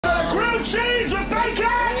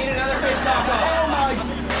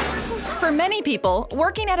For many people,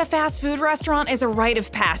 working at a fast food restaurant is a rite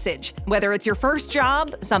of passage. Whether it's your first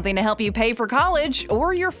job, something to help you pay for college,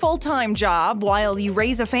 or your full-time job while you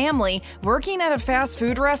raise a family, working at a fast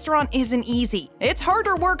food restaurant isn't easy. It's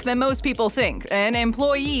harder work than most people think, and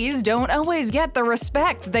employees don't always get the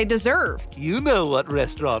respect they deserve. You know what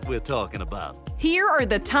restaurant we're talking about. Here are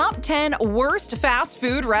the top 10 worst fast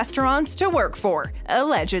food restaurants to work for,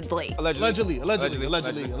 allegedly. Allegedly.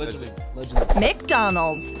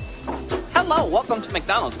 McDonald's. Hello, welcome to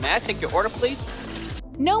McDonald's. May I take your order, please?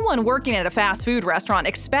 No one working at a fast food restaurant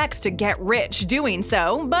expects to get rich doing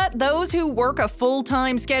so, but those who work a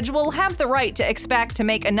full-time schedule have the right to expect to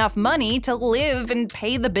make enough money to live and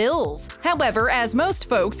pay the bills. However, as most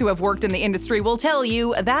folks who have worked in the industry will tell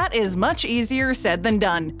you, that is much easier said than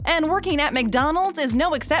done. And working at McDonald's is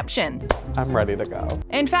no exception. I'm ready to go.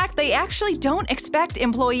 In fact, they actually don't expect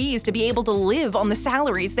employees to be able to live on the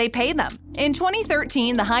salaries they pay them. In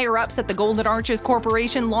 2013, the higher-ups at the Golden Arches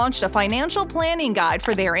Corporation launched a financial planning guide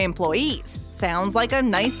for their employees. Sounds like a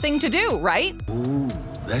nice thing to do, right? Ooh,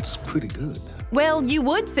 that's pretty good. Well, you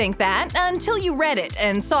would think that until you read it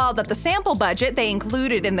and saw that the sample budget they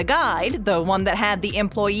included in the guide, the one that had the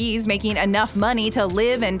employees making enough money to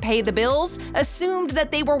live and pay the bills, assumed that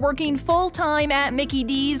they were working full-time at Mickey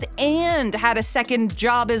D's and had a second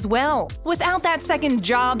job as well. Without that second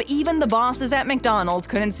job, even the bosses at McDonald's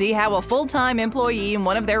couldn't see how a full-time employee in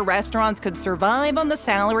one of their restaurants could survive on the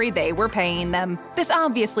salary they were paying them. This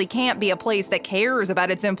obviously can't be a place that cares about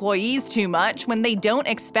its employees too much when they don't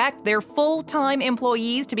expect their full-time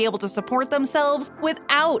employees to be able to support themselves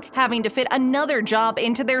without having to fit another job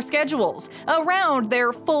into their schedules, around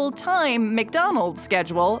their full-time McDonald's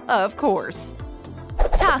schedule, of course.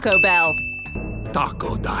 Taco Bell.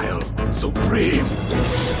 Taco Dial Supreme.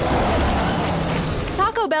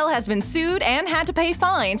 Taco Bell has been sued and had to pay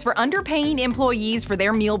fines for underpaying employees for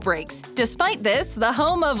their meal breaks. Despite this, the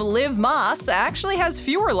home of Liv Moss actually has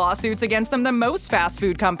fewer lawsuits against them than most fast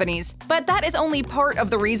food companies. But that is only part of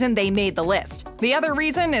the reason they made the list. The other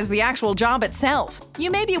reason is the actual job itself.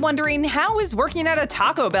 You may be wondering, how is working at a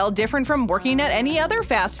Taco Bell different from working at any other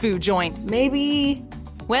fast food joint?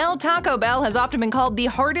 Well, Taco Bell has often been called the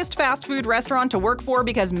hardest fast food restaurant to work for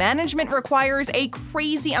because management requires a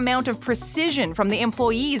crazy amount of precision from the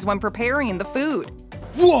employees when preparing the food.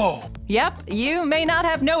 Whoa! Yep, you may not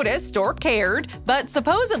have noticed or cared, but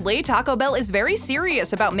supposedly Taco Bell is very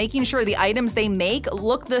serious about making sure the items they make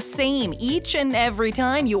look the same each and every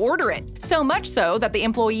time you order it. So much so that the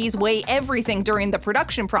employees weigh everything during the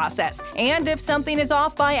production process, and if something is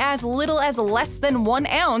off by as little as less than 1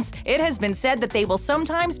 ounce, it has been said that they will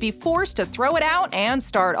sometimes be forced to throw it out and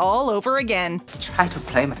start all over again. Try to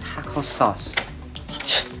blame a taco sauce.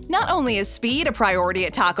 Not only is speed a priority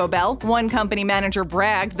at Taco Bell, one company manager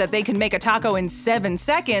bragged that they can make a taco in 7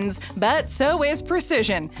 seconds, but so is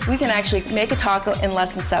precision. We can actually make a taco in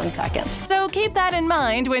less than 7 seconds. So keep that in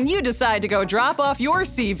mind when you decide to go drop off your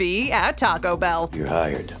CV at Taco Bell. You're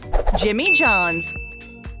hired. Jimmy John's.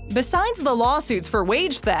 Besides the lawsuits for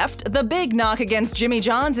wage theft, the big knock against Jimmy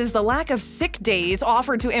John's is the lack of sick days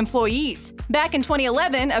offered to employees. Back in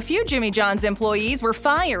 2011, a few Jimmy John's employees were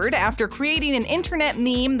fired after creating an internet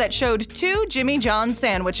meme that showed 2 Jimmy John's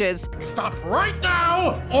sandwiches. Stop right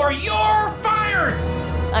now, or you're fired!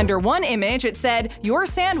 Under one image, it said, "Your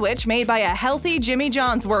sandwich made by a healthy Jimmy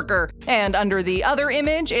John's worker." And under the other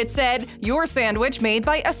image, it said, "Your sandwich made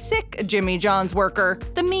by a sick Jimmy John's worker."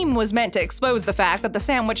 The meme was meant to expose the fact that the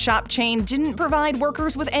sandwich shop chain didn't provide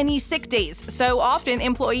workers with any sick days, so often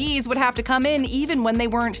employees would have to come in even when they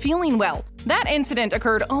weren't feeling well. That incident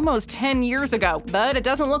occurred almost 10 years ago, but it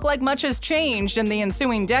doesn't look like much has changed in the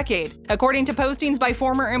ensuing decade. According to postings by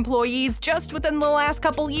former employees just within the last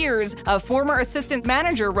couple years, a former assistant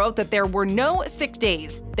manager wrote that there were no sick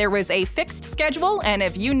days. There was a fixed schedule, and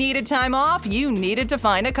if you needed time off, you needed to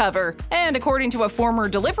find a cover. And according to a former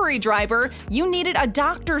delivery driver, you needed a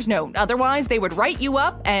doctor's note, otherwise they would write you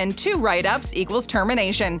up, and 2 write-ups equals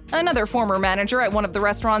termination. Another former manager at one of the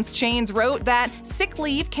restaurant's chains wrote that sick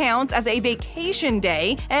leave counts as a vacation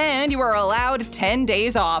day, and you are allowed 10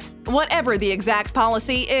 days off. Whatever the exact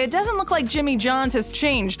policy, it doesn't look like Jimmy John's has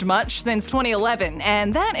changed much since 2011,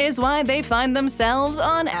 and that is why they find themselves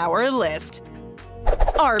on our list.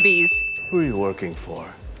 Arby's. Who are you working for?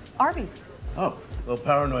 Arby's. Oh, A little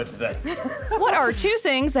paranoid today. What are two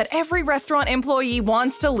things that every restaurant employee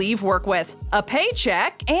wants to leave work with? A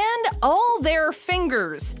paycheck and all their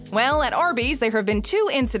fingers. Well, at Arby's, there have been 2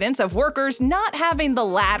 incidents of workers not having the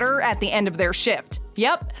latter at the end of their shift.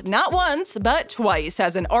 Yep, not once, but twice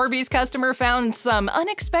has an Arby's customer found some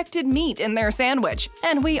unexpected meat in their sandwich.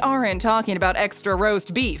 And we aren't talking about extra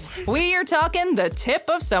roast beef. We are talking the tip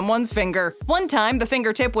of someone's finger. One time, the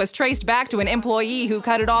fingertip was traced back to an employee who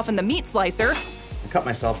cut it off in the meat slicer. Cut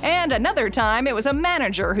myself. And another time, it was a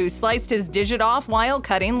manager who sliced his digit off while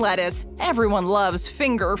cutting lettuce. Everyone loves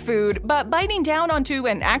finger food, but biting down onto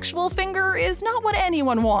an actual finger is not what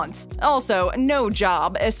anyone wants. Also, no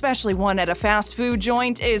job, especially one at a fast food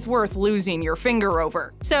joint, is worth losing your finger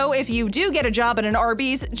over. So if you do get a job at an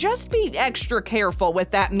Arby's, just be extra careful with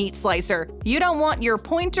that meat slicer. You don't want your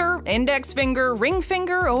pointer, index finger, ring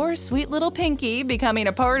finger, or sweet little pinky becoming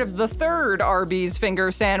a part of the 3rd Arby's finger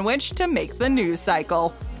sandwich to make the news cycle.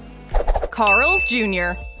 Carl's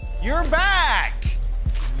Jr. You're back!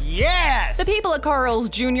 Yes! The people at Carl's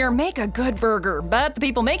Jr. make a good burger, but the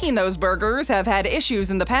people making those burgers have had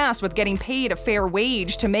issues in the past with getting paid a fair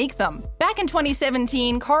wage to make them. Back in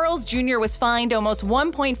 2017, Carl's Jr. was fined almost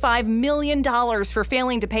 $1.5 million for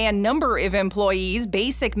failing to pay a number of employees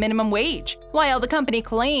basic minimum wage. While the company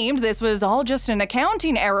claimed this was all just an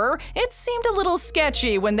accounting error, it seemed a little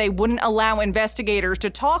sketchy when they wouldn't allow investigators to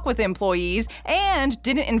talk with employees and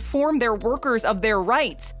didn't inform their workers of their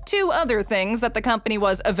rights. 2 other things that the company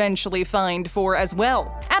was eventually fined for as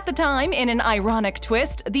well. At the time, in an ironic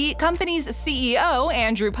twist, the company's CEO,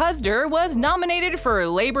 Andrew Puzder, was nominated for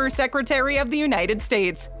Labor Secretary of the United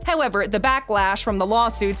States. However, the backlash from the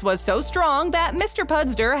lawsuits was so strong that Mr.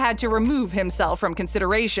 Puzder had to remove himself from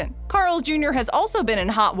consideration. Carl's Jr. has also been in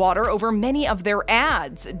hot water over many of their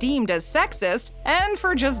ads, deemed as sexist, and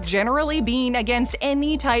for just generally being against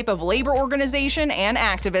any type of labor organization and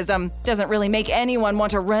activism. Doesn't really make anyone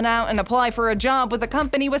want to run out and apply for a job with a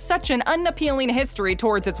company with such an unappealing history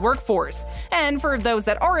towards its workforce. And for those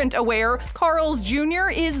that aren't aware, Carl's Jr.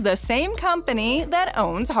 is the same company that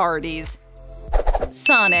owns Hardee's.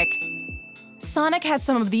 Sonic. Sonic has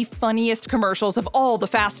some of the funniest commercials of all the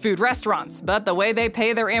fast food restaurants, but the way they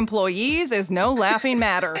pay their employees is no laughing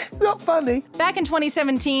matter. Not funny. Back in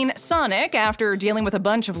 2017, Sonic, after dealing with a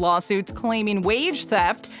bunch of lawsuits claiming wage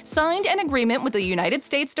theft, signed an agreement with the United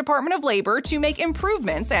States Department of Labor to make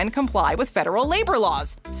improvements and comply with federal labor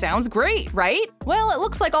laws. Sounds great, right? Well, it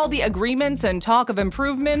looks like all the agreements and talk of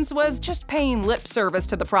improvements was just paying lip service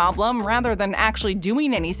to the problem rather than actually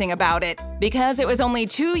doing anything about it. Because it was only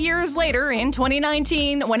 2 years later, in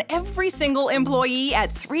 2019, when every single employee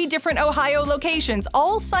at 3 different Ohio locations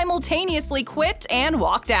all simultaneously quit and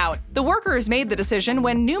walked out. The workers made the decision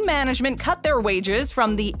when new management cut their wages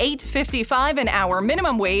from the $8.55 an hour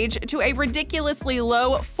minimum wage to a ridiculously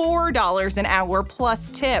low $4 an hour plus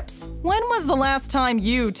tips. When was the last time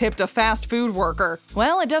you tipped a fast food worker?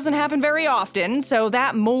 Well, it doesn't happen very often, so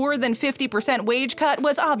that more than 50% wage cut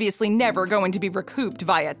was obviously never going to be recouped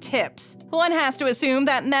via tips. One has to assume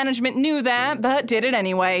that management knew that, but did it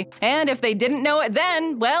anyway. And if they didn't know it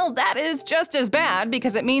then, well, that is just as bad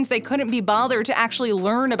because it means they couldn't be bothered to actually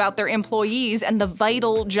learn about their employees and the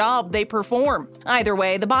vital job they perform. Either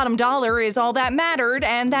way, the bottom dollar is all that mattered,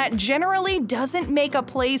 and that generally doesn't make a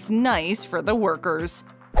place nice for the workers.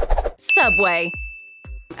 Subway.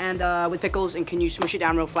 And with pickles, and can you smush it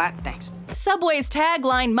down real flat? Thanks. Subway's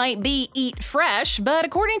tagline might be "Eat fresh," but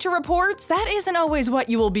according to reports, that isn't always what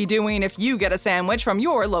you will be doing if you get a sandwich from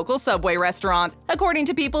your local Subway restaurant. According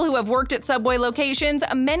to people who have worked at Subway locations,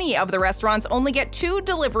 many of the restaurants only get 2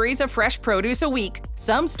 deliveries of fresh produce a week.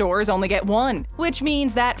 Some stores only get 1, which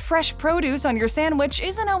means that fresh produce on your sandwich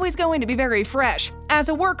isn't always going to be very fresh. As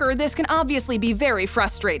a worker, this can obviously be very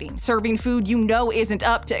frustrating, serving food you know isn't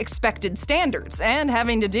up to expected standards, and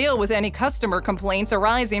having to deal with any customer complaints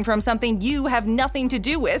arising from something you have nothing to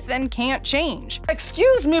do with and can't change.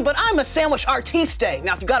 Excuse me, but I'm a sandwich artiste.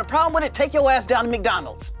 Now, if you got a problem with it, take your ass down to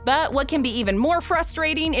McDonald's. But what can be even more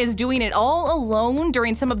frustrating is doing it all alone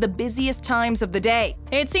during some of the busiest times of the day.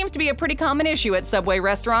 It seems to be a pretty common issue at Subway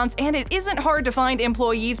restaurants, and it isn't hard to find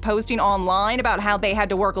employees posting online about how they had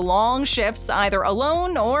to work long shifts either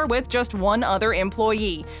alone or with just one other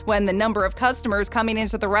employee, when the number of customers coming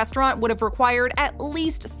into the restaurant would have required at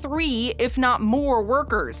least 3, if not more,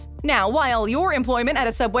 workers. Now, while your employment at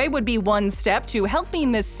a Subway would be one step to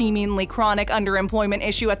helping this seemingly chronic underemployment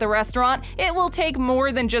issue at the restaurant, it will take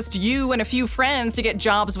more than just you and a few friends to get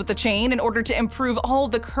jobs with the chain in order to improve all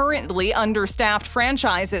the currently understaffed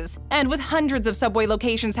franchises. And with hundreds of Subway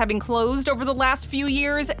locations having closed over the last few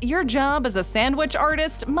years, your job as a sandwich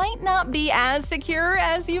artist might not be as secure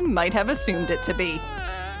as you might have assumed it to be.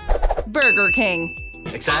 Burger King.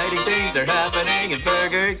 Exciting things are happening at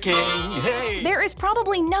Burger King. Hey! There is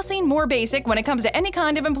probably nothing more basic when it comes to any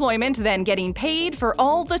kind of employment than getting paid for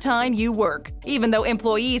all the time you work. Even though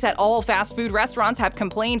employees at all fast food restaurants have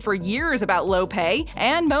complained for years about low pay,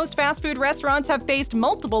 and most fast food restaurants have faced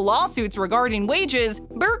multiple lawsuits regarding wages,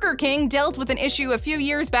 Burger King dealt with an issue a few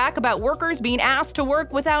years back about workers being asked to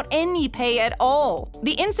work without any pay at all.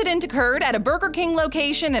 The incident occurred at a Burger King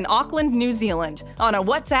location in Auckland, New Zealand. On a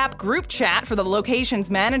WhatsApp group chat for the location's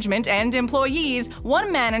management and employees,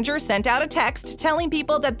 one manager sent out a text telling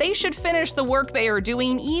people that they should finish the work they are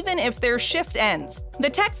doing even if their shift ends. The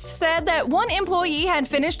text said that one employee had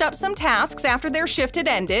finished up some tasks after their shift had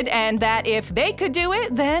ended, and that if they could do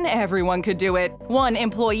it, then everyone could do it. One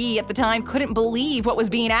employee at the time couldn't believe what was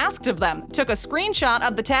being asked of them, took a screenshot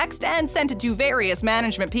of the text, and sent it to various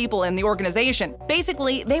management people in the organization.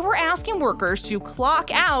 Basically, they were asking workers to clock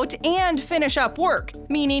out and finish up work,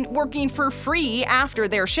 meaning working for free after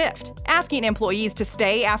their shift. Asking employees to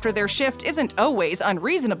stay after their shift isn't always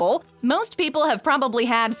unreasonable. Most people have probably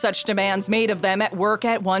had such demands made of them at work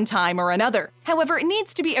at one time or another. However, it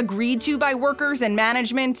needs to be agreed to by workers and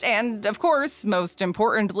management, and of course, most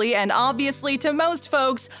importantly and obviously to most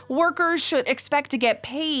folks, workers should expect to get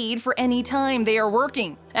paid for any time they are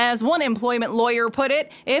working. As one employment lawyer put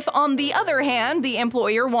it, if on the other hand, the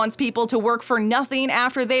employer wants people to work for nothing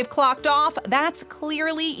after they've clocked off, that's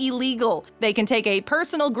clearly illegal. They can take a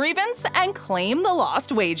personal grievance and claim the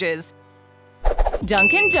lost wages.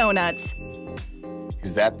 Dunkin Donuts.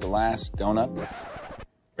 Is that the last donut with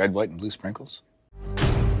red, white, and blue sprinkles?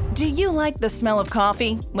 Do you like the smell of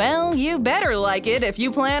coffee? Well, you better like it if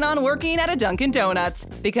you plan on working at a Dunkin Donuts.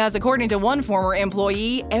 Because according to one former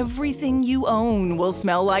employee, everything you own will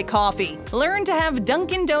smell like coffee. Learn to have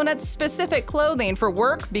Dunkin Donuts specific clothing for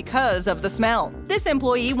work because of the smell. This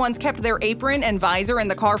employee once kept their apron and visor in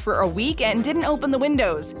the car for a week and didn't open the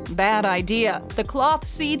windows. Bad idea. The cloth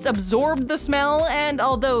seats absorbed the smell, and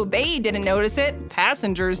although they didn't notice it,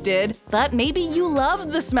 passengers did. But maybe you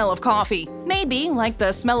love the smell of coffee. Maybe, like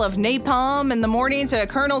the smell of napalm in the morning to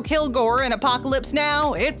Colonel Kilgore in Apocalypse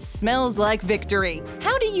Now, it smells like victory.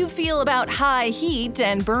 How do you feel about high heat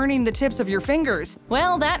and burning the tips of your fingers?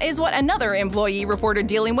 Well, that is what another employee reported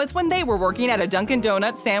dealing with when they were working at a Dunkin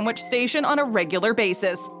Donuts sandwich station on a regular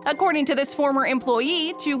basis. According to this former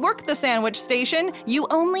employee, to work the sandwich station, you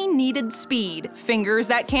only needed speed, fingers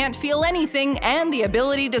that can't feel anything, and the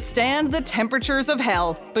ability to stand the temperatures of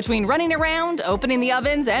hell. Between running around, opening the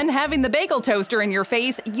ovens, and having the bagel toaster in your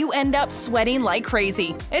face, you end up sweating like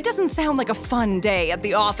crazy. It doesn't sound like a fun day at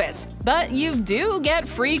the office. But you do get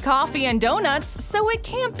free coffee and donuts, so it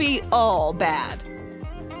can't be all bad.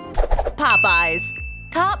 Popeyes.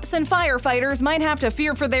 Cops and firefighters might have to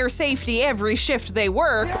fear for their safety every shift they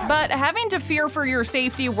work, but having to fear for your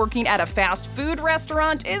safety working at a fast food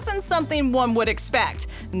restaurant isn't something one would expect,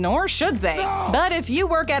 nor should they. But if you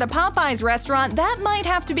work at a Popeyes restaurant, that might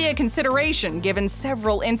have to be a consideration given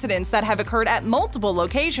several incidents that have occurred at multiple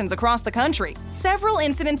locations across the country. Several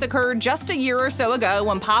incidents occurred just a year or so ago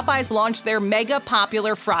when Popeyes launched their mega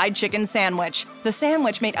popular fried chicken sandwich. The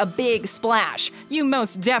sandwich made a big splash. You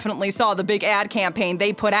most definitely saw the big ad campaign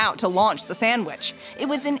they put out to launch the sandwich. It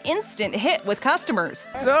was an instant hit with customers.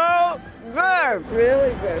 So good!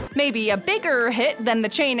 Really good. Maybe a bigger hit than the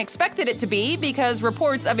chain expected it to be because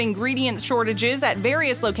reports of ingredient shortages at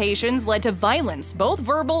various locations led to violence, both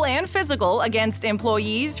verbal and physical, against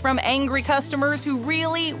employees from angry customers who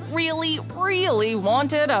really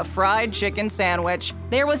wanted a fried chicken sandwich.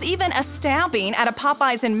 There was even a stabbing at a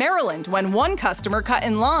Popeyes in Maryland when one customer cut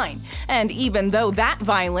in line. And even though that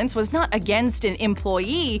violence was not against an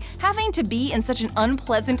employee, having to be in such an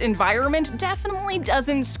unpleasant environment definitely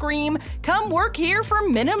doesn't scream, "Come work here for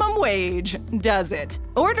minimum wage," does it?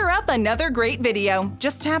 Order up another great video.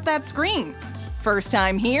 Just tap that screen. First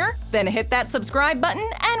time here? Then hit that subscribe button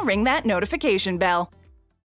and ring that notification bell.